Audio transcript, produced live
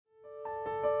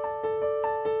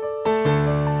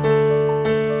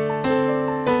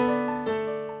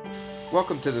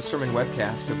Welcome to the sermon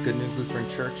webcast of Good News Lutheran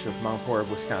Church of Mount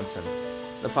Horeb, Wisconsin.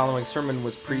 The following sermon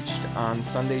was preached on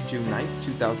Sunday, June 9th,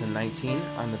 2019,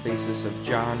 on the basis of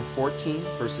John 14,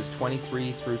 verses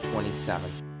 23 through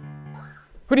 27.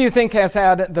 Who do you think has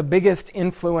had the biggest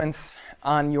influence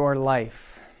on your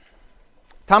life?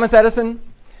 Thomas Edison,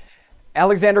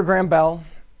 Alexander Graham Bell,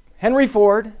 Henry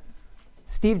Ford,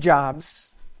 Steve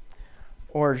Jobs,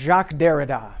 or Jacques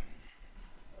Derrida?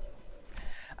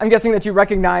 I'm guessing that you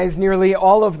recognize nearly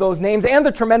all of those names and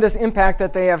the tremendous impact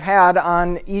that they have had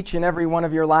on each and every one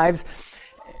of your lives,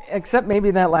 except maybe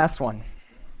that last one.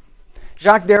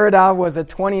 Jacques Derrida was a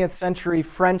 20th century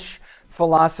French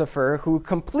philosopher who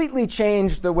completely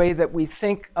changed the way that we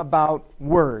think about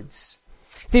words.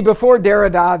 See, before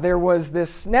Derrida, there was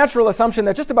this natural assumption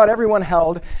that just about everyone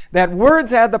held that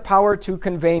words had the power to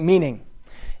convey meaning.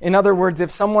 In other words,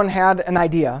 if someone had an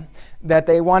idea that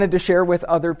they wanted to share with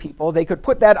other people, they could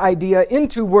put that idea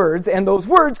into words, and those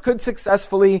words could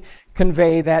successfully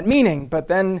convey that meaning. But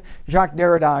then Jacques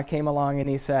Derrida came along and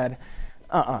he said,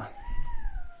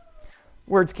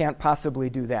 words can't possibly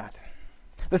do that.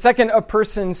 The second a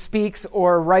person speaks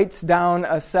or writes down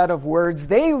a set of words,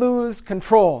 they lose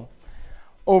control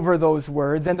over those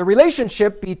words, and the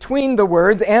relationship between the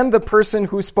words and the person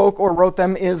who spoke or wrote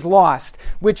them is lost,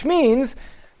 which means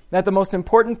that the most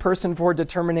important person for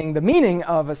determining the meaning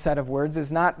of a set of words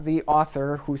is not the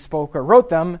author who spoke or wrote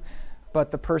them, but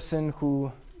the person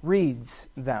who reads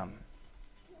them.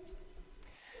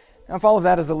 Now, if all of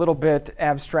that is a little bit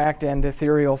abstract and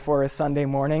ethereal for a Sunday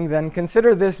morning, then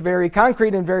consider this very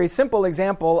concrete and very simple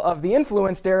example of the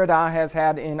influence Derrida has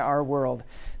had in our world.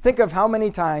 Think of how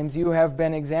many times you have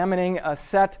been examining a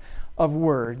set of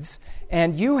words,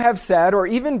 and you have said, or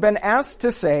even been asked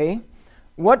to say,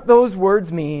 what those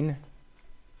words mean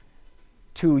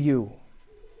to you.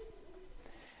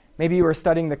 Maybe you were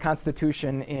studying the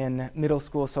Constitution in middle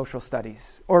school social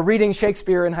studies, or reading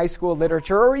Shakespeare in high school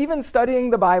literature, or even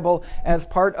studying the Bible as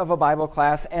part of a Bible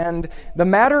class, and the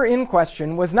matter in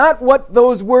question was not what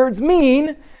those words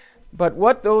mean, but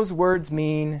what those words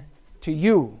mean to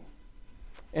you.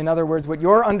 In other words, what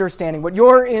your understanding, what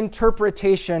your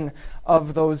interpretation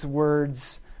of those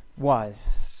words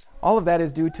was. All of that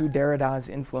is due to Derrida's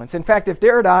influence. In fact, if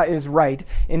Derrida is right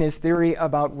in his theory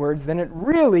about words, then it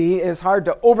really is hard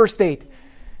to overstate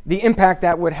the impact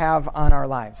that would have on our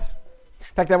lives.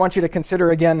 In fact, I want you to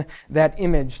consider again that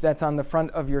image that's on the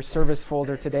front of your service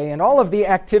folder today and all of the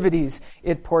activities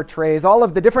it portrays, all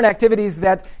of the different activities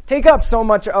that take up so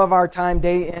much of our time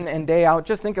day in and day out.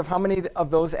 Just think of how many of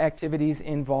those activities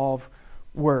involve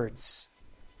words.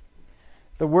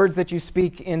 The words that you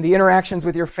speak in the interactions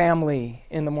with your family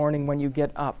in the morning when you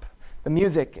get up, the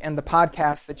music and the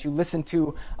podcasts that you listen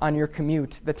to on your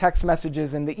commute, the text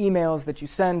messages and the emails that you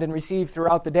send and receive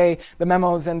throughout the day, the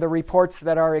memos and the reports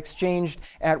that are exchanged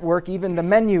at work, even the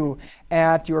menu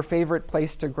at your favorite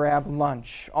place to grab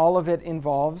lunch. All of it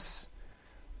involves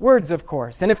words, of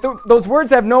course. And if those words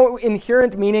have no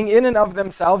inherent meaning in and of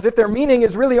themselves, if their meaning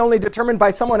is really only determined by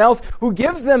someone else who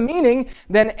gives them meaning,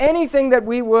 then anything that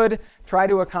we would try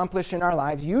to accomplish in our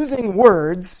lives using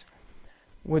words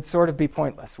would sort of be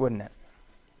pointless, wouldn't it?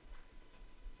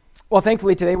 Well,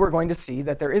 thankfully today we're going to see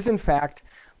that there is in fact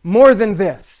more than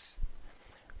this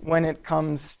when it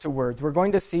comes to words. We're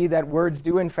going to see that words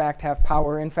do in fact have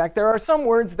power. In fact, there are some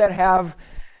words that have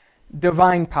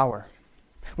divine power.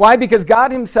 Why? Because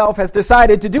God himself has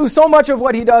decided to do so much of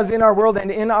what he does in our world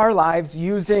and in our lives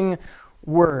using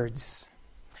words.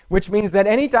 Which means that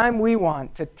anytime we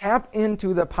want to tap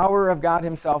into the power of God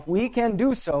himself, we can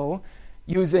do so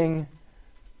using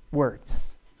words.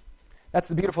 That's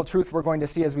the beautiful truth we're going to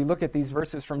see as we look at these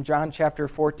verses from John chapter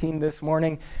 14 this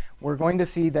morning. We're going to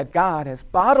see that God has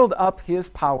bottled up his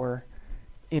power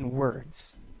in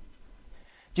words.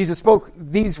 Jesus spoke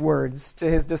these words to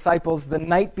his disciples the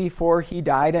night before he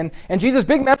died, and Jesus'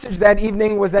 big message that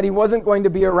evening was that he wasn't going to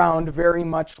be around very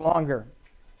much longer.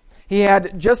 He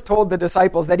had just told the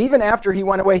disciples that even after he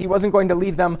went away, he wasn't going to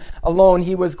leave them alone.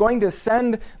 He was going to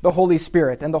send the Holy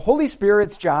Spirit, and the Holy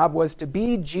Spirit's job was to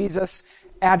be Jesus'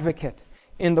 advocate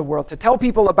in the world, to tell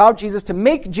people about Jesus, to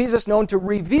make Jesus known, to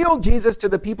reveal Jesus to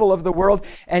the people of the world.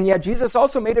 And yet Jesus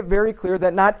also made it very clear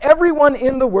that not everyone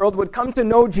in the world would come to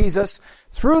know Jesus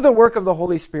through the work of the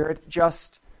Holy Spirit,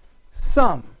 just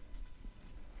some.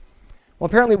 Well,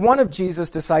 apparently one of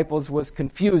Jesus' disciples was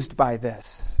confused by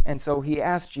this. And so he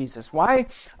asked Jesus, why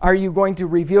are you going to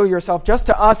reveal yourself just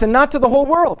to us and not to the whole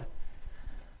world?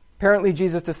 Apparently,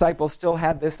 Jesus' disciples still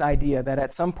had this idea that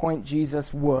at some point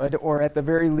Jesus would, or at the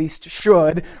very least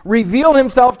should, reveal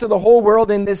himself to the whole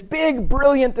world in this big,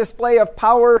 brilliant display of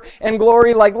power and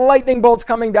glory like lightning bolts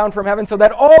coming down from heaven so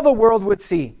that all the world would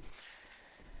see.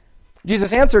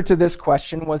 Jesus' answer to this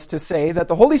question was to say that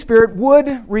the Holy Spirit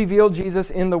would reveal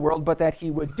Jesus in the world, but that he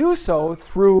would do so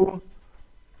through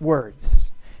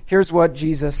words. Here's what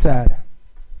Jesus said.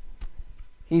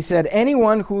 He said,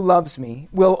 "Anyone who loves me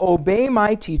will obey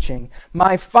my teaching.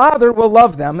 My Father will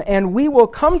love them, and we will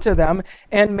come to them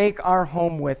and make our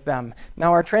home with them."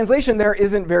 Now, our translation there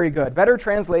isn't very good. Better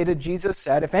translated, Jesus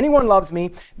said, if anyone loves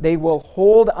me, they will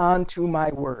hold on to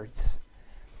my words.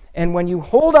 And when you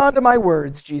hold on to my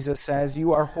words, Jesus says,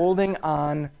 you are holding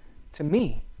on to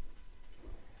me.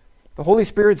 The Holy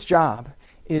Spirit's job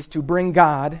is to bring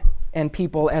God and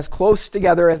people as close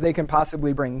together as they can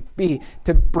possibly be,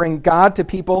 to bring God to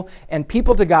people and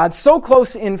people to God, so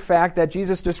close, in fact, that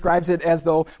Jesus describes it as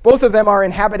though both of them are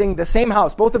inhabiting the same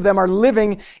house, both of them are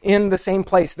living in the same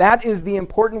place. That is the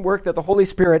important work that the Holy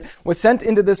Spirit was sent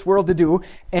into this world to do,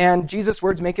 and Jesus'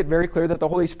 words make it very clear that the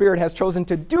Holy Spirit has chosen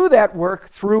to do that work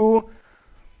through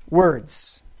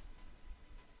words.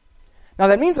 Now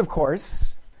that means, of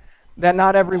course, that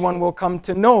not everyone will come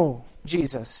to know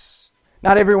Jesus.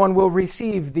 Not everyone will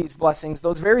receive these blessings.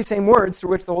 Those very same words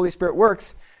through which the Holy Spirit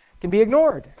works can be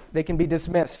ignored. They can be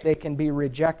dismissed. They can be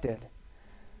rejected.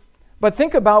 But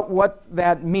think about what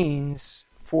that means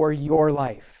for your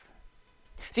life.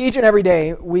 See, each and every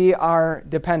day we are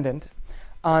dependent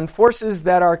on forces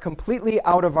that are completely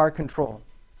out of our control.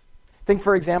 Think,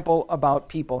 for example, about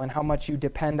people and how much you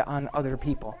depend on other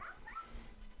people.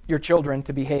 Your children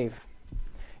to behave.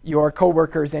 Your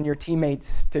coworkers and your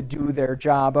teammates to do their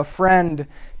job, a friend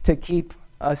to keep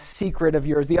a secret of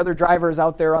yours, the other drivers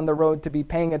out there on the road to be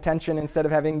paying attention instead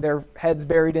of having their heads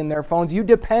buried in their phones. You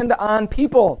depend on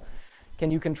people.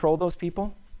 Can you control those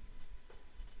people?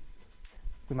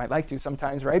 We might like to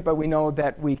sometimes, right? But we know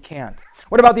that we can't.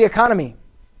 What about the economy?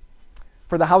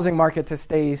 For the housing market to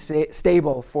stay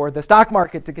stable, for the stock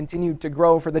market to continue to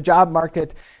grow, for the job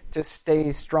market to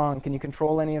stay strong. Can you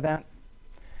control any of that?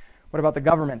 What about the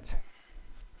government?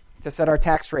 To set our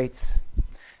tax rates,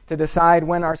 to decide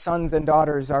when our sons and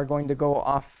daughters are going to go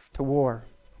off to war.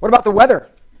 What about the weather?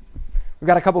 We've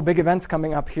got a couple big events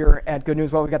coming up here at Good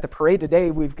News. Well, we've got the parade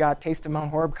today. We've got Taste of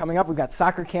Mount Horeb coming up. We've got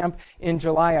soccer camp in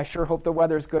July. I sure hope the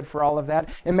weather's good for all of that.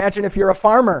 Imagine if you're a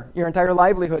farmer. Your entire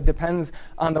livelihood depends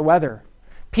on the weather.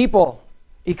 People,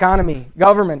 economy,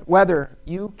 government, weather.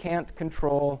 You can't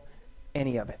control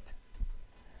any of it.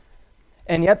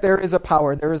 And yet there is a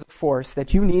power, there is a force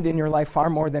that you need in your life far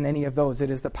more than any of those. It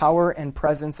is the power and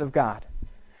presence of God.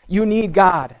 You need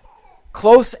God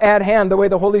close at hand the way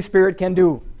the Holy Spirit can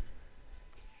do.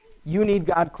 You need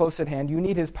God close at hand. You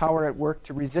need His power at work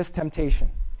to resist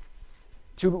temptation,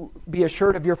 to be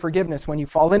assured of your forgiveness when you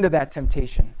fall into that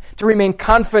temptation, to remain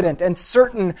confident and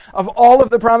certain of all of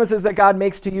the promises that God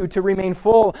makes to you, to remain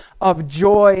full of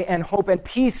joy and hope and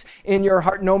peace in your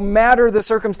heart, no matter the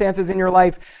circumstances in your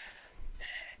life.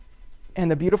 And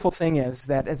the beautiful thing is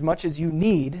that as much as you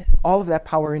need all of that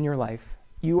power in your life,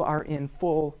 you are in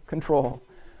full control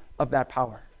of that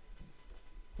power.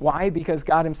 Why? Because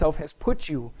God Himself has put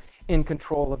you in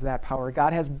control of that power.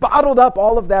 God has bottled up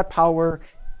all of that power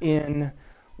in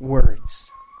words.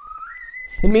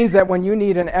 It means that when you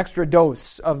need an extra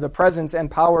dose of the presence and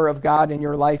power of God in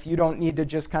your life, you don't need to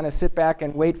just kind of sit back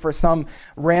and wait for some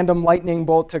random lightning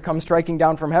bolt to come striking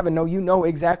down from heaven. No, you know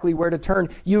exactly where to turn.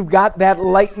 You've got that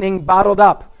lightning bottled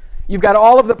up. You've got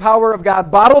all of the power of God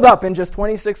bottled up in just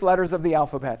 26 letters of the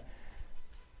alphabet,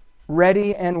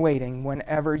 ready and waiting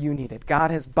whenever you need it. God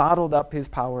has bottled up His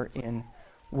power in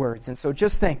words. And so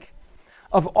just think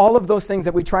of all of those things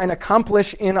that we try and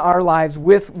accomplish in our lives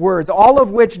with words, all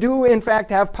of which do in fact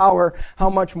have power. How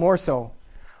much more so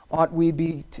ought we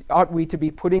to be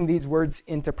putting these words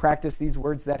into practice, these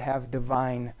words that have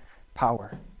divine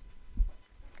power?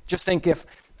 Just think if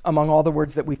among all the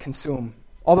words that we consume,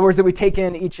 all the words that we take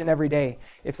in each and every day,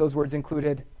 if those words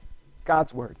included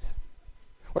God's words.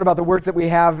 What about the words that we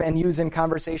have and use in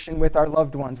conversation with our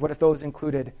loved ones? What if those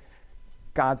included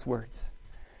God's words?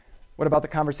 What about the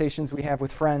conversations we have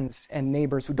with friends and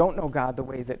neighbors who don't know God the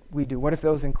way that we do? What if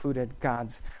those included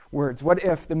God's words? What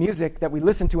if the music that we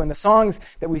listen to and the songs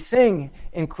that we sing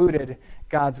included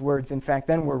God's words? In fact,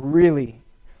 then we're really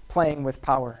playing with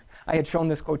power. I had shown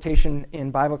this quotation in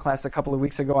Bible class a couple of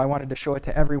weeks ago. I wanted to show it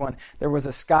to everyone. There was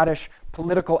a Scottish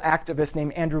political activist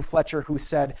named Andrew Fletcher who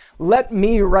said, "Let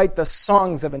me write the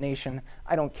songs of a nation.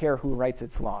 I don't care who writes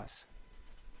its laws."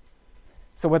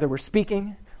 So whether we're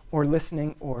speaking or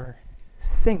listening or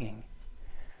singing,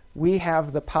 we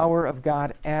have the power of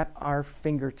God at our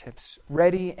fingertips,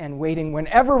 ready and waiting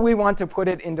whenever we want to put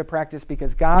it into practice,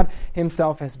 because God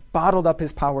himself has bottled up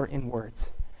his power in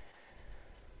words.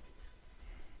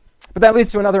 But that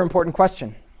leads to another important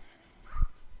question.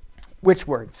 Which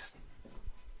words?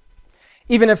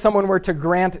 Even if someone were to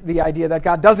grant the idea that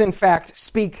God does in fact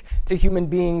speak to human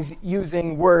beings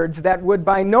using words, that would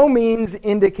by no means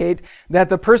indicate that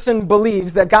the person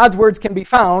believes that God's words can be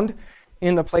found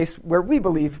in the place where we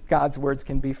believe God's words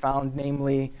can be found,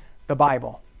 namely the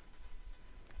Bible.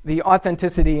 The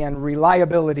authenticity and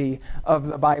reliability of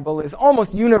the Bible is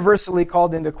almost universally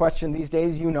called into question these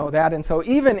days, you know that. And so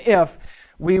even if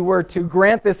we were to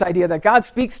grant this idea that God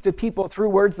speaks to people through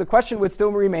words, the question would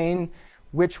still remain,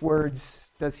 which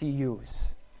words does he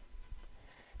use?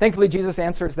 Thankfully, Jesus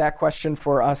answers that question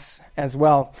for us as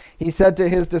well. He said to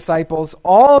his disciples,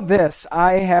 "All this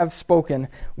I have spoken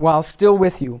while still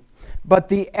with you. But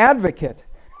the advocate,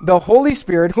 the Holy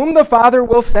Spirit, whom the Father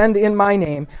will send in my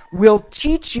name, will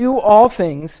teach you all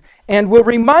things and will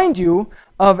remind you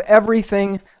of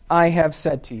everything I have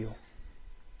said to you."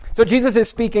 So Jesus is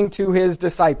speaking to his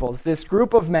disciples, this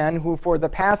group of men who for the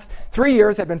past 3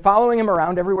 years had been following him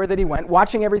around everywhere that he went,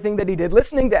 watching everything that he did,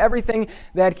 listening to everything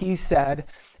that he said.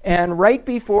 And right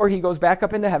before he goes back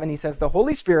up into heaven, he says, the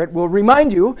Holy Spirit will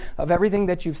remind you of everything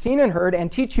that you've seen and heard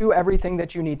and teach you everything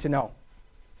that you need to know.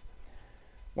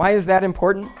 Why is that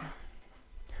important?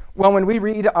 Well, when we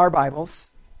read our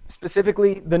Bibles,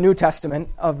 specifically the New Testament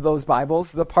of those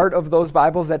Bibles, the part of those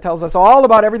Bibles that tells us all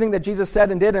about everything that Jesus said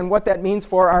and did and what that means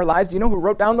for our lives, do you know who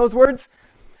wrote down those words?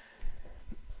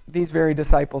 These very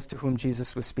disciples to whom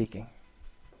Jesus was speaking.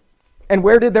 And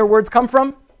where did their words come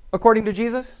from, according to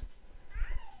Jesus?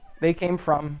 They came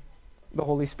from the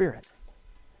Holy Spirit.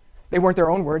 They weren't their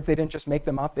own words. They didn't just make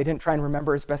them up. They didn't try and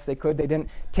remember as best they could. They didn't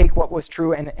take what was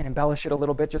true and embellish it a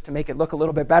little bit just to make it look a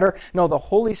little bit better. No, the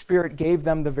Holy Spirit gave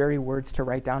them the very words to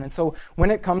write down. And so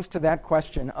when it comes to that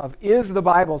question of, is the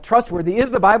Bible trustworthy?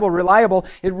 Is the Bible reliable?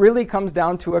 It really comes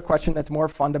down to a question that's more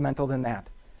fundamental than that.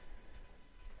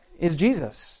 Is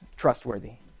Jesus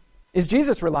trustworthy? Is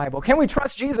Jesus reliable? Can we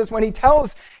trust Jesus when he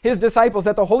tells his disciples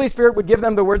that the Holy Spirit would give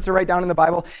them the words to write down in the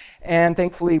Bible? And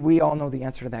thankfully, we all know the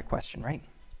answer to that question, right?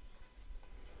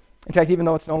 In fact, even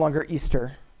though it's no longer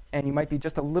Easter, and you might be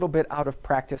just a little bit out of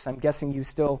practice, I'm guessing you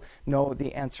still know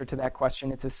the answer to that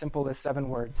question. It's as simple as 7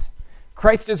 words.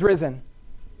 Christ is risen.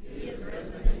 He is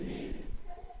risen indeed.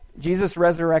 Jesus'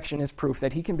 resurrection is proof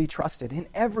that he can be trusted in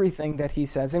everything that he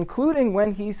says, including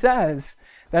when he says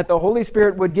that the Holy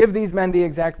Spirit would give these men the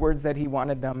exact words that he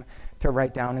wanted them to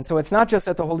write down. And so it's not just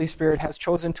that the Holy Spirit has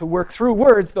chosen to work through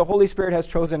words, the Holy Spirit has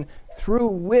chosen through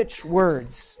which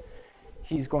words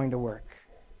he's going to work.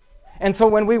 And so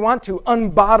when we want to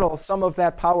unbottle some of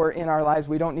that power in our lives,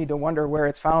 we don't need to wonder where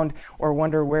it's found or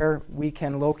wonder where we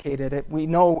can locate it. We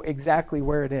know exactly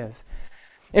where it is.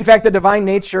 In fact, the divine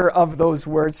nature of those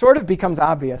words sort of becomes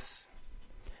obvious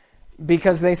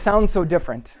because they sound so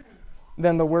different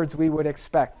than the words we would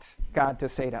expect God to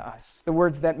say to us, the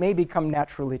words that maybe come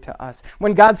naturally to us.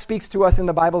 When God speaks to us in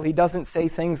the Bible, he doesn't say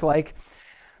things like,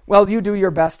 well, you do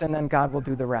your best and then God will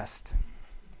do the rest.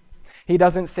 He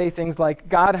doesn't say things like,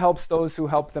 God helps those who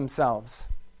help themselves.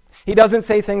 He doesn't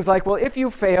say things like, well, if you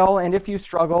fail and if you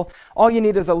struggle, all you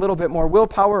need is a little bit more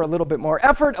willpower, a little bit more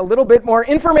effort, a little bit more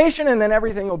information, and then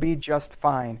everything will be just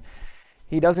fine.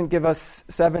 He doesn't give us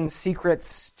 7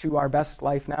 secrets to our best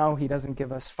life now. He doesn't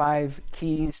give us 5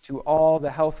 keys to all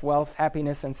the health, wealth,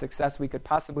 happiness, and success we could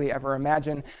possibly ever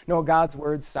imagine. No, God's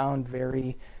words sound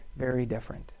very, very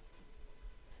different.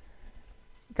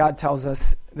 God tells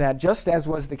us that just as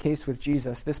was the case with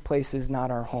Jesus, this place is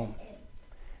not our home.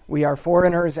 We are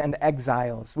foreigners and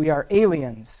exiles. We are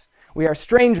aliens. We are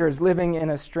strangers living in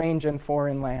a strange and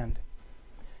foreign land.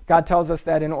 God tells us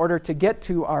that in order to get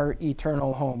to our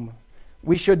eternal home,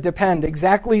 we should depend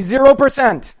exactly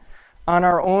 0% on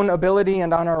our own ability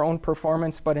and on our own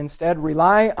performance, but instead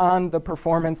rely on the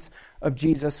performance of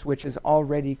Jesus, which is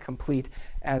already complete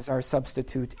as our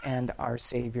substitute and our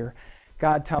Savior.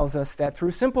 God tells us that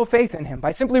through simple faith in him, by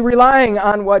simply relying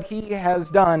on what he has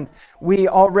done, we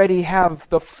already have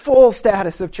the full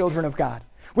status of children of God.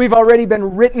 We've already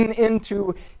been written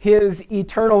into his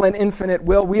eternal and infinite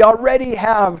will. We already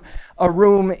have a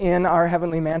room in our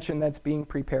heavenly mansion that's being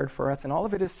prepared for us, and all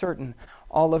of it is certain.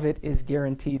 All of it is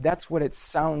guaranteed. That's what it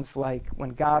sounds like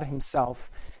when God himself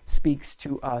speaks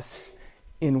to us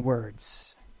in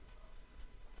words.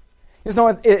 You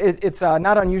know, it's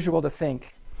not unusual to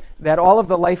think that all of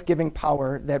the life-giving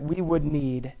power that we would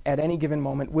need at any given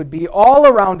moment would be all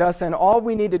around us, and all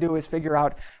we need to do is figure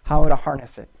out how to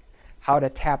harness it, how to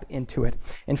tap into it.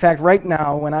 In fact, right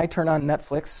now, when I turn on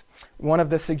Netflix, one of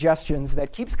the suggestions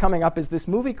that keeps coming up is this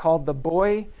movie called The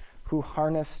Boy Who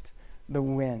Harnessed the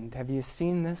Wind. Have you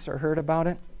seen this or heard about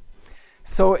it?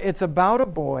 So it's about a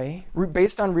boy,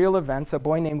 based on real events, a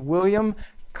boy named William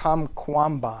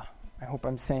Kamkwamba. I hope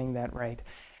I'm saying that right.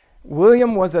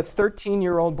 William was a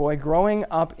 13-year-old boy growing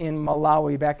up in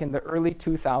Malawi back in the early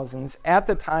 2000s. At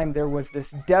the time, there was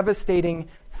this devastating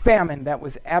famine that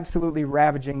was absolutely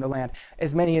ravaging the land.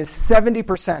 As many as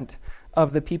 70%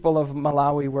 of the people of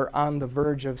Malawi were on the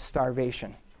verge of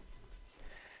starvation.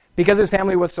 Because his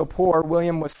family was so poor,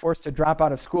 William was forced to drop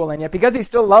out of school. And yet, because he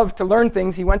still loved to learn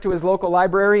things, he went to his local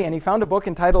library and he found a book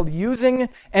entitled Using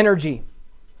Energy.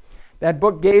 That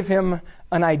book gave him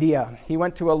an idea. He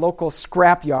went to a local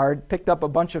scrapyard, picked up a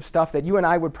bunch of stuff that you and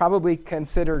I would probably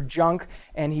consider junk,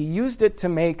 and he used it to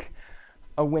make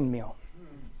a windmill.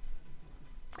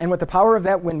 And with the power of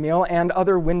that windmill and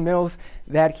other windmills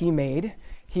that he made,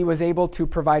 he was able to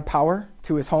provide power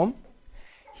to his home.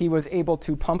 He was able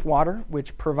to pump water,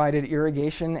 which provided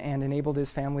irrigation and enabled his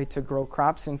family to grow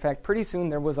crops. In fact, pretty soon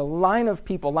there was a line of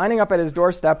people lining up at his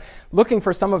doorstep looking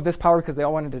for some of this power because they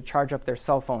all wanted to charge up their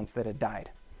cell phones that had died.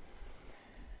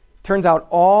 Turns out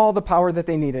all the power that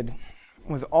they needed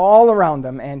was all around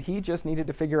them, and he just needed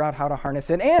to figure out how to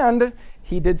harness it, and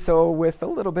he did so with a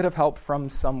little bit of help from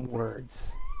some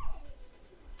words.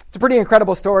 It's a pretty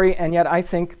incredible story, and yet I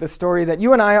think the story that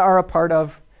you and I are a part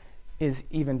of is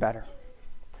even better.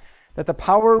 That the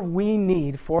power we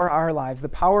need for our lives, the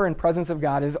power and presence of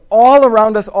God, is all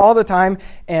around us all the time,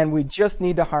 and we just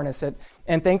need to harness it.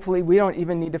 And thankfully, we don't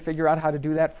even need to figure out how to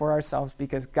do that for ourselves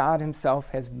because God himself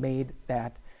has made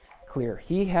that clear.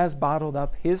 He has bottled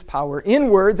up his power in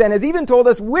words and has even told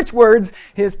us which words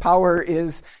his power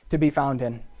is to be found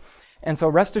in. And so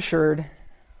rest assured,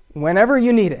 whenever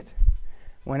you need it,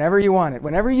 whenever you want it,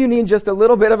 whenever you need just a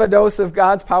little bit of a dose of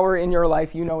God's power in your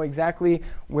life, you know exactly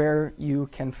where you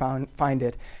can find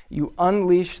it. You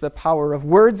unleash the power of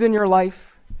words in your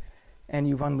life, and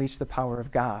you've unleashed the power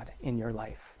of God in your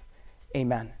life.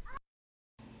 Amen.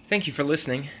 Thank you for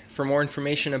listening. For more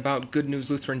information about Good News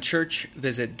Lutheran Church,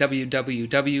 visit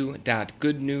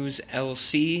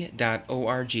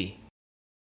www.goodnewslc.org.